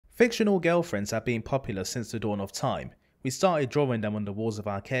Fictional girlfriends have been popular since the dawn of time. We started drawing them on the walls of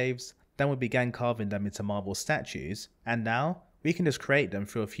our caves, then we began carving them into marble statues, and now we can just create them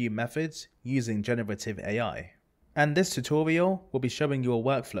through a few methods using generative AI. And this tutorial will be showing you a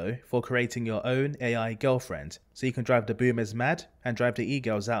workflow for creating your own AI girlfriend, so you can drive the boomers mad and drive the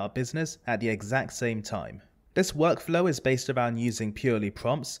e-girls out of business at the exact same time. This workflow is based around using purely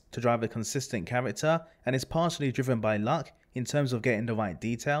prompts to drive a consistent character, and is partially driven by luck in terms of getting the right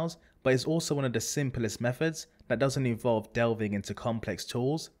details, but it's also one of the simplest methods that doesn't involve delving into complex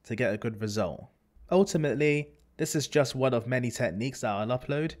tools to get a good result. Ultimately, this is just one of many techniques that I'll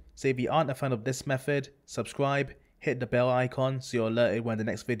upload, so if you aren't a fan of this method, subscribe, hit the bell icon so you're alerted when the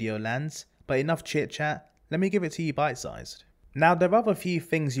next video lands, but enough chit chat, let me give it to you bite-sized. Now there are a few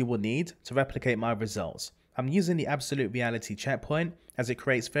things you will need to replicate my results. I'm using the absolute reality checkpoint as it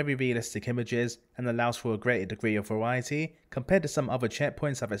creates very realistic images and allows for a greater degree of variety compared to some other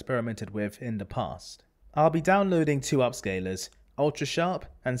checkpoints I've experimented with in the past. I'll be downloading two upscalers, Ultra Sharp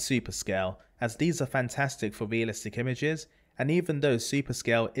and Super Scale, as these are fantastic for realistic images, and even though Super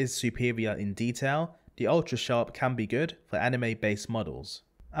Scale is superior in detail, the Ultra Sharp can be good for anime based models.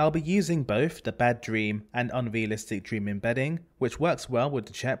 I'll be using both the Bad Dream and Unrealistic Dream embedding, which works well with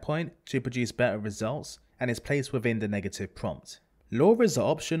the checkpoint to produce better results and is placed within the negative prompt. Lauras are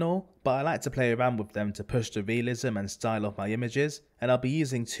optional, but I like to play around with them to push the realism and style of my images, and I'll be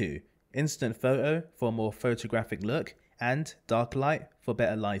using two, Instant Photo for a more photographic look and Dark Light for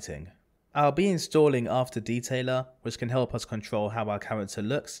better lighting. I'll be installing After Detailer, which can help us control how our character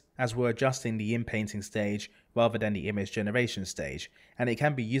looks as we're adjusting the in-painting stage rather than the image generation stage, and it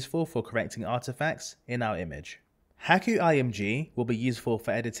can be useful for correcting artifacts in our image. Haku IMG will be useful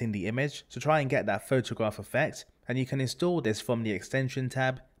for editing the image to try and get that photograph effect, and you can install this from the extension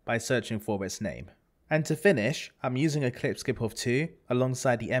tab by searching for its name. And to finish, I'm using a clip skip of 2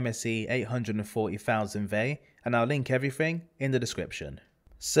 alongside the MSE 840,000 VE, and I'll link everything in the description.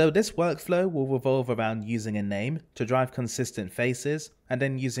 So this workflow will revolve around using a name to drive consistent faces, and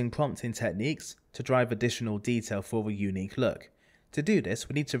then using prompting techniques to drive additional detail for a unique look. To do this,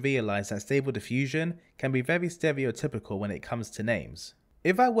 we need to realize that Stable Diffusion can be very stereotypical when it comes to names.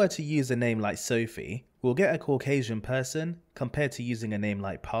 If I were to use a name like Sophie, we'll get a Caucasian person compared to using a name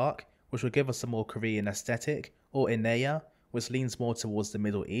like Park, which will give us a more Korean aesthetic, or Inaya, which leans more towards the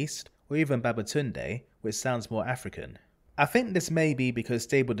Middle East, or even Babatunde, which sounds more African. I think this may be because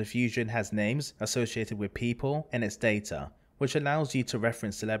Stable Diffusion has names associated with people in its data, which allows you to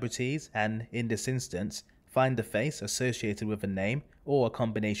reference celebrities and, in this instance, find the face associated with a name or a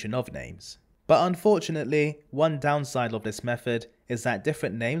combination of names. But unfortunately, one downside of this method is that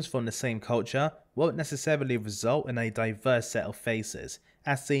different names from the same culture won't necessarily result in a diverse set of faces,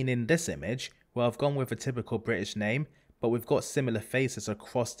 as seen in this image where I've gone with a typical British name, but we've got similar faces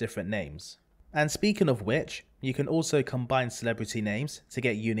across different names. And speaking of which, you can also combine celebrity names to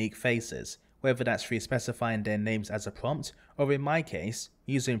get unique faces, whether that's through specifying their names as a prompt, or in my case,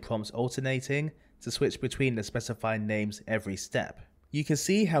 using prompts alternating to switch between the specified names every step. You can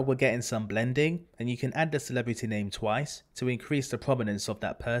see how we're getting some blending, and you can add the celebrity name twice to increase the prominence of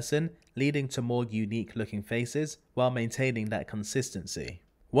that person, leading to more unique looking faces while maintaining that consistency.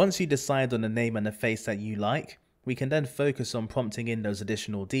 Once you decide on a name and a face that you like, we can then focus on prompting in those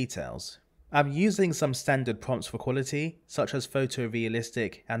additional details. I'm using some standard prompts for quality, such as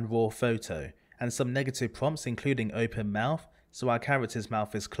photorealistic and raw photo, and some negative prompts including open mouth, so our character's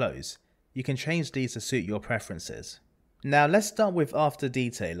mouth is closed. You can change these to suit your preferences. Now let's start with After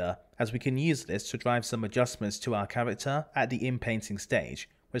Detailer, as we can use this to drive some adjustments to our character at the in-painting stage,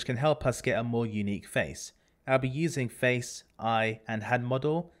 which can help us get a more unique face. I'll be using face, eye and hand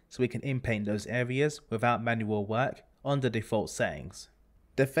model so we can in-paint those areas without manual work on the default settings.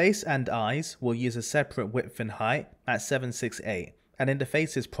 The face and eyes will use a separate width and height at 768, and in the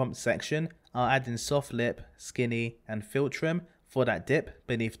faces prompt section I'll add in soft lip, skinny and filtrum for that dip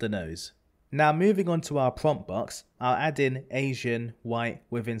beneath the nose. Now moving on to our prompt box, I'll add in Asian, white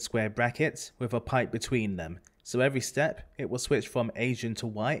within square brackets with a pipe between them, so every step it will switch from Asian to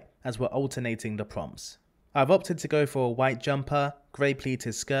white as we're alternating the prompts. I've opted to go for a white jumper, grey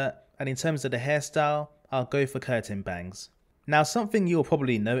pleated skirt, and in terms of the hairstyle, I'll go for curtain bangs. Now something you'll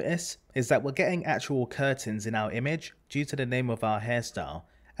probably notice is that we're getting actual curtains in our image due to the name of our hairstyle,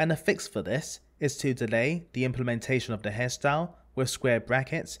 and the fix for this is to delay the implementation of the hairstyle with square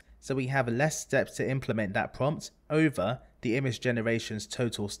brackets so we have less steps to implement that prompt over the image generation's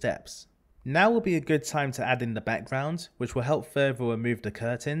total steps. Now will be a good time to add in the background, which will help further remove the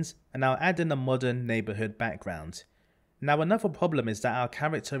curtains, and I'll add in a modern neighbourhood background. Now another problem is that our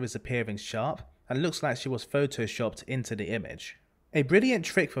character is appearing sharp and looks like she was photoshopped into the image. A brilliant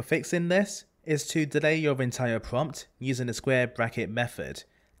trick for fixing this is to delay your entire prompt using the square bracket method,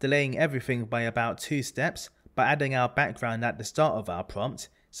 delaying everything by about 2 steps by adding our background at the start of our prompt,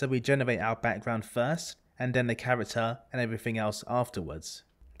 so we generate our background first and then the character and everything else afterwards.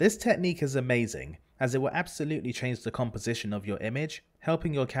 This technique is amazing as it will absolutely change the composition of your image,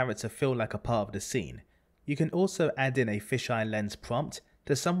 helping your character feel like a part of the scene. You can also add in a fisheye lens prompt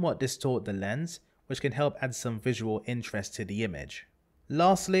to somewhat distort the lens, which can help add some visual interest to the image.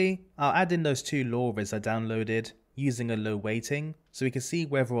 Lastly, I'll add in those 2 LoRa's I downloaded using a low weighting so we can see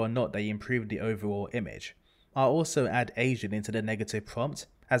whether or not they improve the overall image. I'll also add Asian into the negative prompt,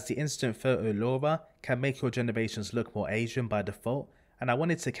 as the instant photo LoRa can make your generations look more Asian by default, and I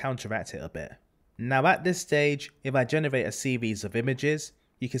wanted to counteract it a bit. Now at this stage, if I generate a series of images,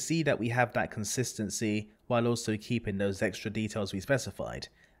 you can see that we have that consistency while also keeping those extra details we specified,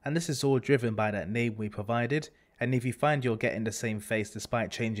 and this is all driven by that name we provided. And if you find you're getting the same face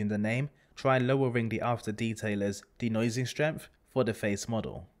despite changing the name, try lowering the after detailer's denoising strength for the face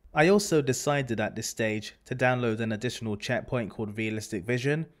model. I also decided at this stage to download an additional checkpoint called Realistic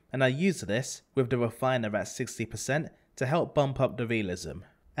Vision, and I used this with the refiner at 60% to help bump up the realism.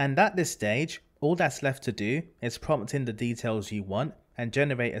 And at this stage, all that's left to do is prompt in the details you want and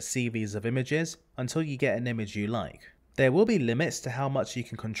generate a series of images until you get an image you like. There will be limits to how much you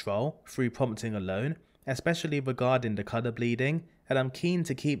can control through prompting alone, especially regarding the color bleeding, and I'm keen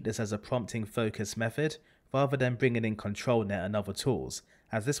to keep this as a prompting focus method rather than bringing in ControlNet and other tools,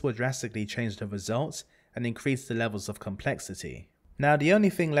 as this will drastically change the results and increase the levels of complexity. Now the only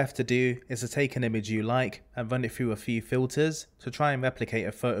thing left to do is to take an image you like and run it through a few filters to try and replicate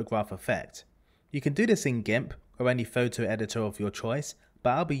a photograph effect. You can do this in GIMP or any photo editor of your choice,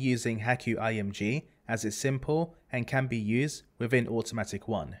 but I'll be using HakuIMG as it's simple and can be used within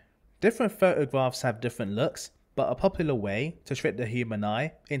Automatic1111. Different photographs have different looks, but a popular way to trick the human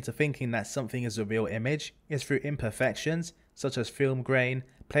eye into thinking that something is a real image is through imperfections such as film grain,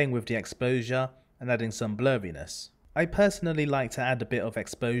 playing with the exposure, and adding some blurriness. I personally like to add a bit of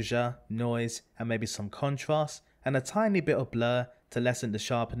exposure, noise, and maybe some contrast, and a tiny bit of blur to lessen the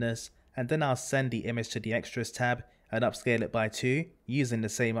sharpness, and then I'll send the image to the Extras tab and upscale it by 2 using the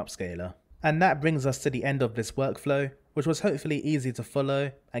same upscaler. And that brings us to the end of this workflow, which was hopefully easy to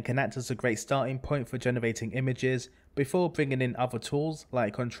follow and can act as a great starting point for generating images before bringing in other tools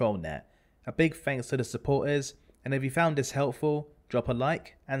like ControlNet. A big thanks to the supporters, and if you found this helpful, drop a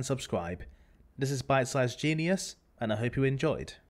like and subscribe. This is Bite Size Genius, and I hope you enjoyed.